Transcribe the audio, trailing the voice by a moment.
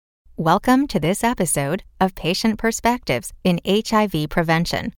Welcome to this episode of Patient Perspectives in HIV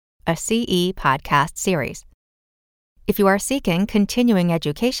Prevention, a CE podcast series. If you are seeking continuing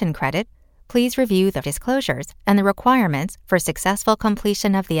education credit, please review the disclosures and the requirements for successful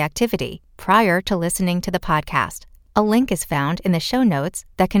completion of the activity prior to listening to the podcast. A link is found in the show notes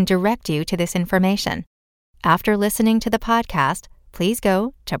that can direct you to this information. After listening to the podcast, please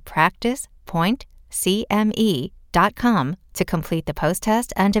go to practicepointcme.com to complete the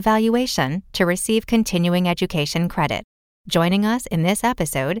post-test and evaluation to receive continuing education credit. Joining us in this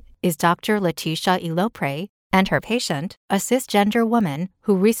episode is Dr. Leticia Ilopre and her patient, a cisgender woman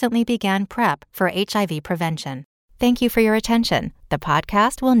who recently began PrEP for HIV prevention. Thank you for your attention. The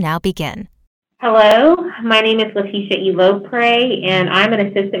podcast will now begin. Hello, my name is Leticia Ilopre, and I'm an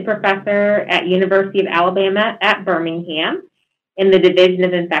assistant professor at University of Alabama at Birmingham in the Division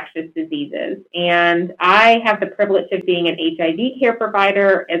of Infectious Diseases. And I have the privilege of being an HIV care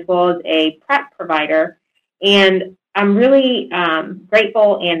provider as well as a PrEP provider. And I'm really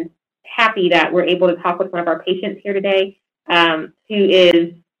grateful and happy that we're able to talk with one of our patients here today, who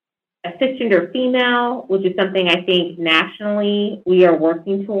is a cisgender female, which is something I think nationally we are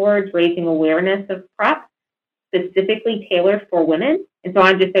working towards, raising awareness of PrEP, specifically tailored for women. And so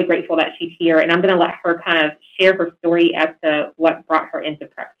I'm just so grateful that she's here, and I'm going to let her kind of share her story as to what brought her into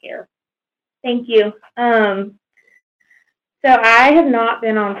PrEP care. Thank you. So I have not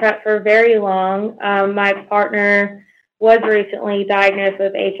been on PrEP for very long. My partner was recently diagnosed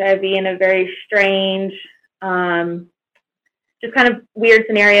with HIV in a very strange, just kind of weird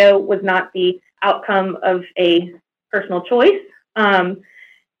scenario, was not the outcome of a personal choice.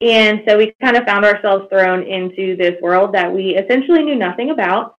 And so we kind of found ourselves thrown into this world that we essentially knew nothing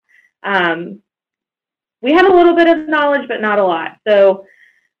about. We had a little bit of knowledge, but not a lot. So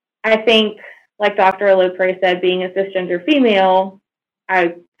I think, like Dr. Ilopre said, being a cisgender female,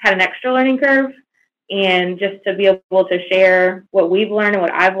 I had an extra learning curve. And just to be able to share what we've learned and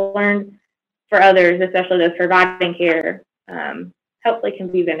what I've learned for others, especially those providing care, hopefully can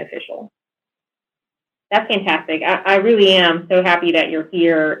be beneficial. That's fantastic. I really am so happy that you're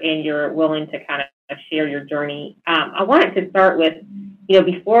here and you're willing to kind of share your journey. I wanted to start with,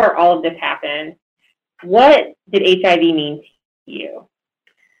 before all of this happened, what did HIV mean to you?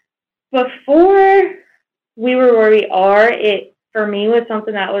 Before we were where we are, it, for me, was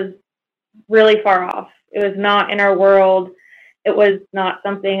something that was really far off. It was not in our world. It was not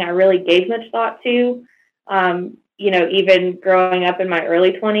something I really gave much thought to. Even growing up in my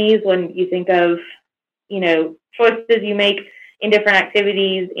early 20s, when you think of choices you make in different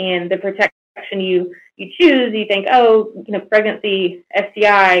activities and the protection you choose, you think, pregnancy,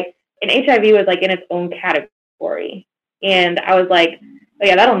 STI, and HIV was like in its own category. And I was like, oh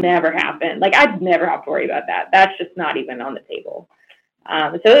yeah, that'll never happen. Like, I'd never have to worry about that. That's just not even on the table.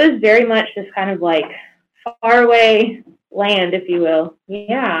 So it was very much this kind of like far away land, if you will.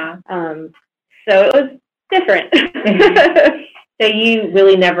 Yeah. So it was different. So you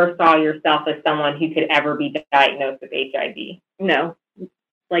really never saw yourself as someone who could ever be diagnosed with HIV? No,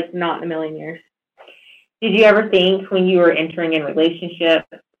 like not in a million years. Did you ever think when you were entering in relationships,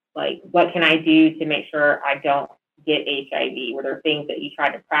 like, what can I do to make sure I don't get HIV? Were there things that you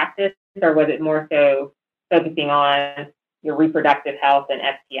tried to practice, or was it more so focusing on your reproductive health and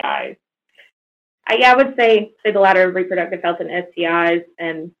STIs? I would say the latter, reproductive health and STIs.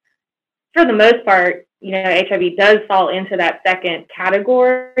 And for the most part, HIV does fall into that second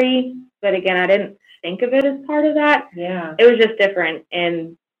category. But again, I didn't think of it as part of that. Yeah. It was just different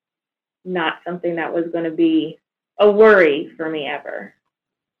and not something that was going to be a worry for me ever.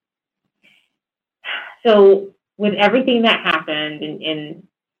 So with everything that happened, and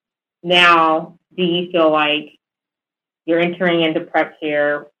now, do you feel like you're entering into PrEP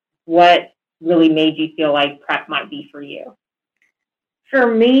care? What really made you feel like PrEP might be for you? For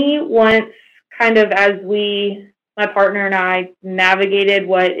me, once kind of as my partner and I navigated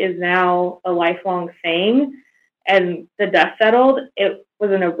what is now a lifelong thing and the dust settled, it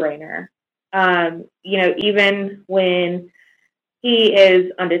was a no-brainer. Even when he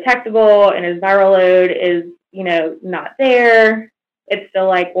is undetectable and his viral load is, not there, it's still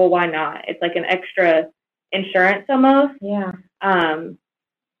like, well, why not? It's like an extra insurance almost. Yeah.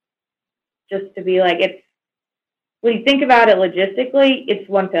 Just to be like, it's, when you think about it logistically, it's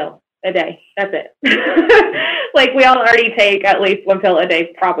one pill a day. That's it. Like, we all already take at least one pill a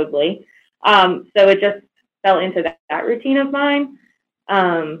day, probably. So it just fell into that routine of mine.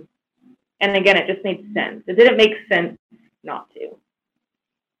 And again, it just made sense. It didn't make sense not to.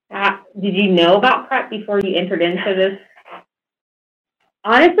 Did you know about PrEP before you entered into this?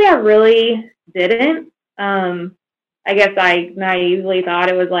 Honestly, I really didn't. I guess I naively thought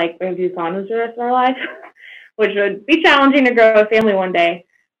it was like we have to use condoms for the rest of our life, which would be challenging to grow a family one day.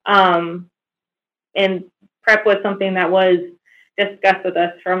 And PrEP was something that was discussed with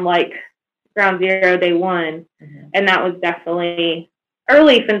us from like ground zero, day one. Mm-hmm. And that was definitely a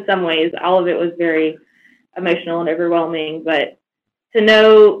relief in some ways. All of it was very emotional and overwhelming, but to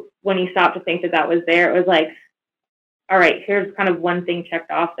know when you stop to think that that was there, it was like, all right, here's kind of one thing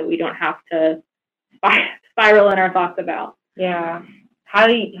checked off that we don't have to spiral in our thoughts about. Yeah. How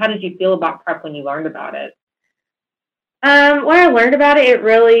did you feel about PrEP when you learned about it? When I learned about it, it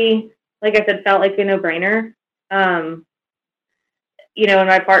really, like I said, felt like a no-brainer. And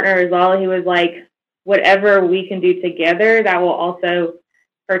my partner as well, he was like, whatever we can do together that will also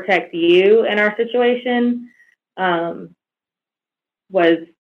protect you in our situation, was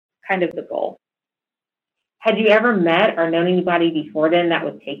kind of the goal. Had you ever met or known anybody before then that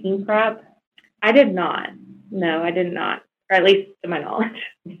was taking PrEP? I did not. No, I did not. Or at least to my knowledge.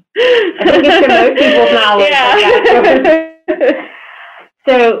 I think it's to most people's knowledge. Yeah.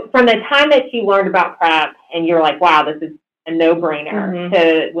 So from the time that you learned about PrEP and you're like, wow, this is a no-brainer, mm-hmm.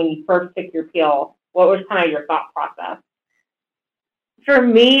 to when you first took your pill, what was kind of your thought process? For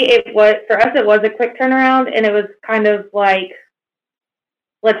me, it was a quick turnaround, and it was kind of like,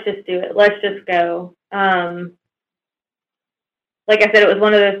 let's just do it. Let's just go. Like I said, it was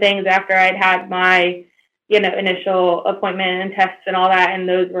one of those things after I'd had my, initial appointment and tests and all that, and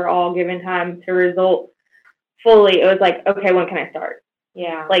those were all given time to result fully. It was like, okay, when can I start?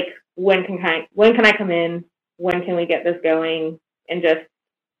 Yeah. Like, when can I come in? When can we get this going and just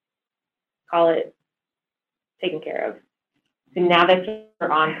call it taken care of? So now that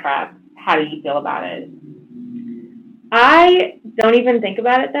you're on PrEP, how do you feel about it? I don't even think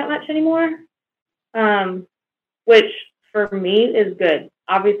about it that much anymore, which for me is good.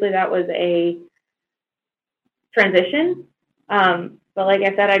 Obviously, that was a transition, but like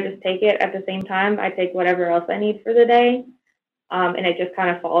I said, I just take it at the same time. I take whatever else I need for the day, and it just kind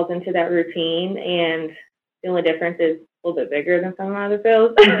of falls into that routine, and the only difference is a little bit bigger than some of my other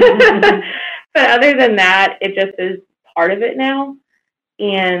pills. But other than that, it just is part of it now,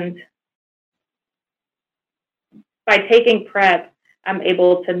 and by taking PrEP, I'm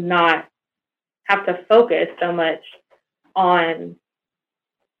able to not have to focus so much on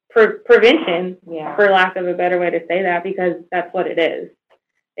prevention, for lack of a better way to say that, because that's what it is.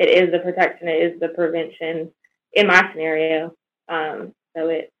 It is the protection. It is the prevention in my scenario. So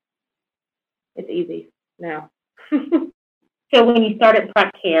it's easy now. So when you started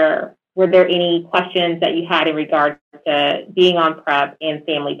PrEP Care, were there any questions that you had in regards to being on PrEP and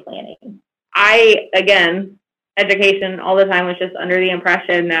family planning? Education all the time was just under the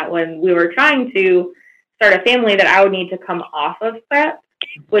impression that when we were trying to start a family that I would need to come off of PrEP,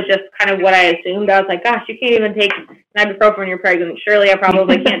 was just kind of what I assumed. I was like, gosh, you can't even take ibuprofen when you're pregnant. Surely I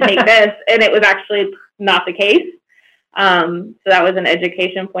probably can't take this. And it was actually not the case. So that was an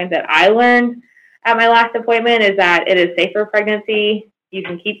education point that I learned at my last appointment, is that it is safe for pregnancy. You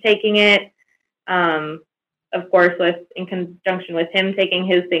can keep taking it. Of course, in conjunction with him taking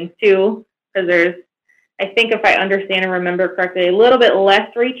his things too, because there's, I think if I understand and remember correctly, a little bit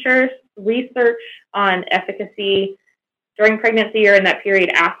less research on efficacy during pregnancy or in that period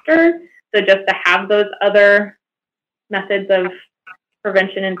after. So just to have those other methods of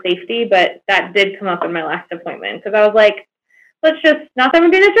prevention and safety, but that did come up in my last appointment, because I was like, let's just, not that I'm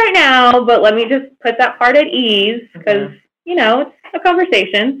doing this right now, but let me just put that part at ease, because, it's a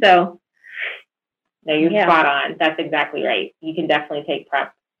conversation. So no, you're spot on. That's exactly right. You can definitely take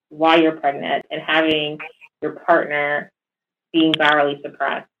PrEP while you're pregnant, and having your partner being virally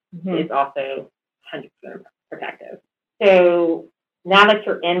suppressed is also 100% protective. So now that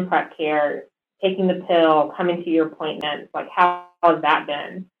you're in PrEP Care, taking the pill, coming to your appointments, like how has that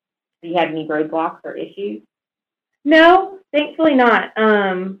been? Have you had any roadblocks or issues? No, thankfully not.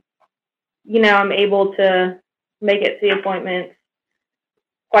 I'm able to make it to the appointments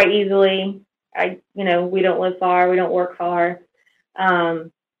quite easily. We don't live far, we don't work far.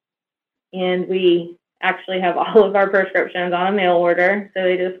 And we actually have all of our prescriptions on a mail order. So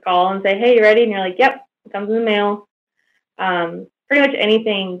they just call and say, hey, you ready? And you're like, yep, it comes in the mail. Pretty much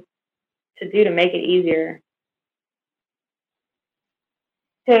anything to do to make it easier.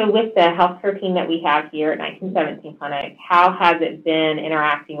 So with the healthcare team that we have here at 1917 Clinic, how has it been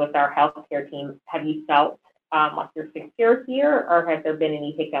interacting with our healthcare team? Have you felt like you're secure here, or have there been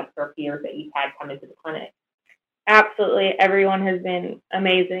any hiccups or fears that you've had come into the clinic? Absolutely. Everyone has been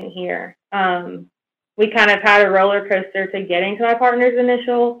amazing here. We kind of had a roller coaster to getting to my partner's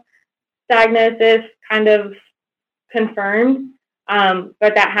initial diagnosis kind of confirmed,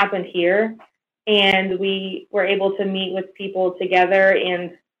 but that happened here. and we were able to meet with people together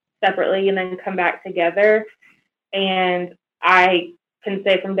and separately and then come back together. And I can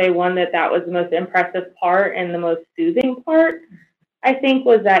say from day one that was the most impressive part and the most soothing part, I think,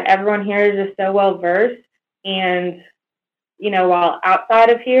 was that everyone here is just so well versed. And, while outside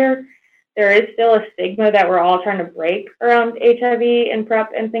of here, there is still a stigma that we're all trying to break around HIV and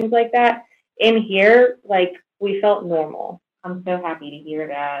PrEP and things like that. In here, we felt normal. I'm so happy to hear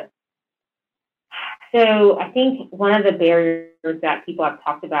that. So I think one of the barriers that people have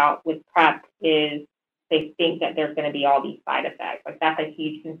talked about with PrEP is they think that there's going to be all these side effects. That's a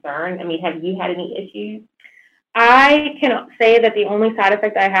huge concern. I mean, have you had any issues? I can say that the only side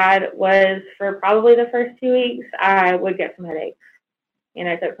effect I had was for probably the first 2 weeks, I would get some headaches. And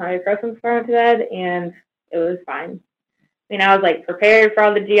I took some ibuprofen before I went to bed, and it was fine. I mean, I was prepared for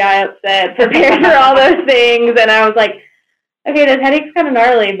all the GI upset, prepared for all those things, and I was like, okay, this headache's kind of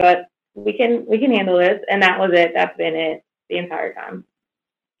gnarly, but we can handle this. And that was it. That's been it the entire time.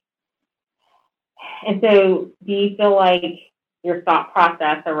 And so do you feel like your thought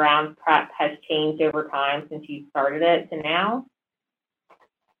process around PrEP has changed over time since you started it to now?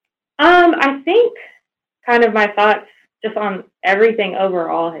 I think kind of my thoughts just on everything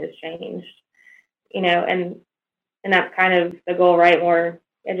overall has changed, and that's kind of the goal, right? More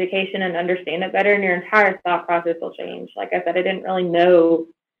education and understand it better, and your entire thought process will change. Like I said, I didn't really know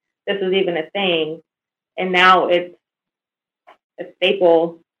this was even a thing, and now it's a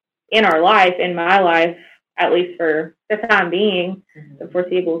staple in our life, in my life, at least for the time being, the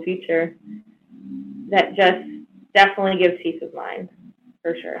foreseeable future, that just definitely gives peace of mind,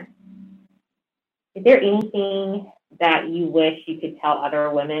 for sure. Is there anything that you wish you could tell other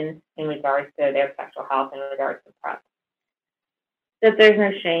women in regards to their sexual health, in regards to PrEP? That there's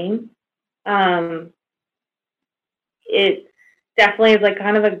no shame. It definitely is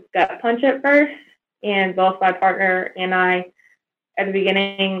kind of a gut punch at first, and both my partner and I, at the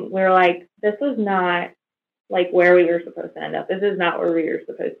beginning, we were like, this was not where we were supposed to end up. This is not where we were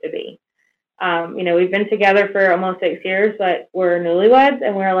supposed to be. We've been together for almost 6 years, but we're newlyweds,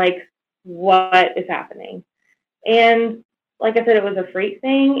 and we're like, what is happening? And like I said, it was a freak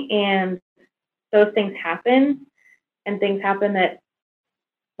thing, and those things happen, and things happen that,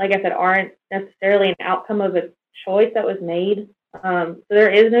 like I said, aren't necessarily an outcome of a choice that was made. So there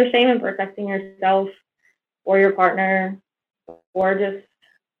is no shame in protecting yourself or your partner, or just,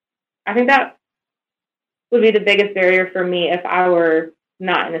 I think that would be the biggest barrier for me if I were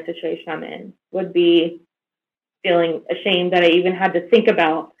not in the situation I'm in, would be feeling ashamed that I even had to think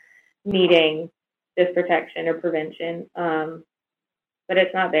about needing this protection or prevention. But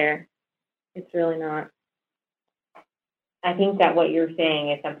it's not there. It's really not. I think that what you're saying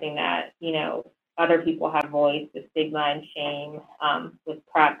is something that, other people have voiced, the stigma and shame with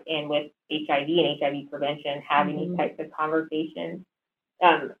PrEP and with HIV and HIV prevention, having these types of conversations.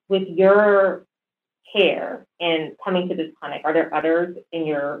 With your care and coming to this clinic, are there others in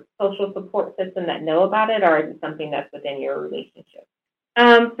your social support system that know about it, or is it something that's within your relationship?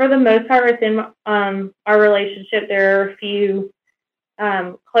 For the most part, within our relationship, there are a few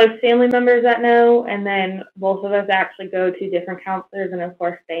close family members that know, and then both of us actually go to different counselors, and of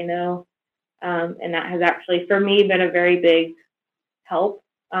course they know. And that has actually, for me, been a very big help,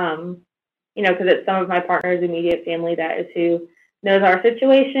 because it's some of my partner's immediate family that is who knows our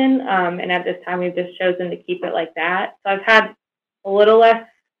situation. And at this time, we've just chosen to keep it like that. So I've had a little less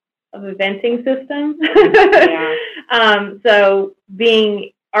of a venting system. Yeah. So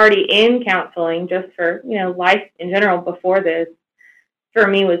being already in counseling just for, life in general before this, for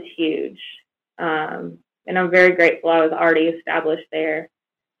me was huge. And I'm very grateful I was already established there,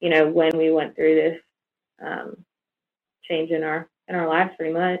 when we went through this change in our lives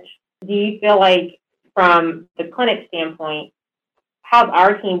pretty much. Do you feel like, from the clinic standpoint, how's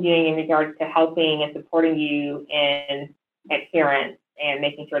our team doing in regards to helping and supporting you in adherence and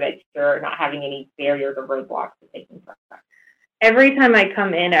making sure that you're not having any barriers or roadblocks to taking PrEP? Every time I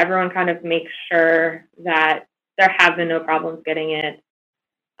come in, everyone kind of makes sure that there have been no problems getting it.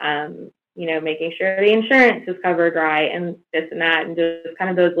 Making sure the insurance is covered right and this and that, and just kind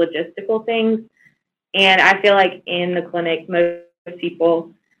of those logistical things. And I feel like in the clinic, most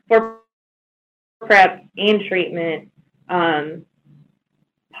people, for PrEP and treatment,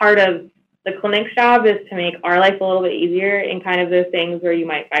 part of the clinic's job is to make our life a little bit easier, and kind of those things where you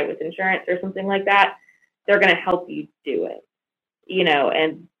might fight with insurance or something like that, they're going to help you do it,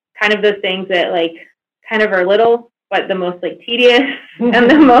 and kind of those things that kind of are little, but the most tedious and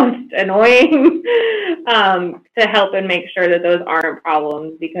the most annoying, to help and make sure that those aren't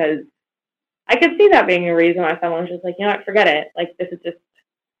problems, because I could see that being a reason why someone's just forget it. This is just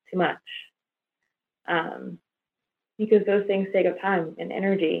too much. because those things take up time and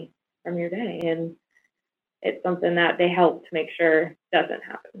energy from your day, and it's something that they help to make sure doesn't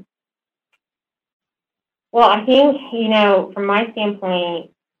happen. Well, I think, from my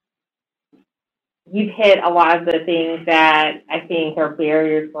standpoint, you've hit a lot of the things that I think are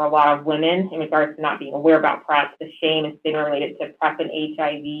barriers for a lot of women in regards to not being aware about PrEP, the shame and stigma related to PrEP and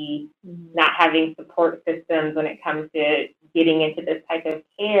HIV, not having support systems when it comes to getting into this type of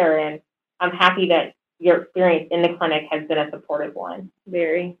care. And I'm happy that your experience in the clinic has been a supportive one.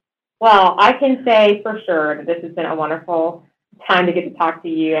 Very. Well, I can say for sure that this has been a wonderful time to get to talk to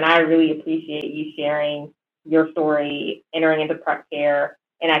you, and I really appreciate you sharing your story, entering into PrEP care,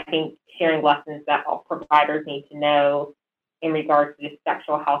 and I think sharing lessons that all providers need to know in regards to just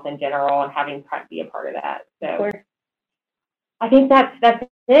sexual health in general and having PrEP be a part of that. So I think that's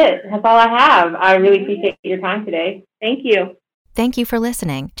it. That's all I have. I really appreciate your time today. Thank you. Thank you for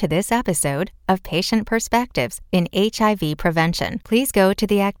listening to this episode of Patient Perspectives in HIV Prevention. Please go to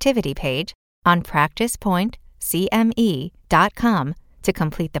the activity page on practicepointcme.com to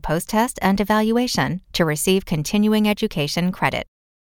complete the post-test and evaluation to receive continuing education credit.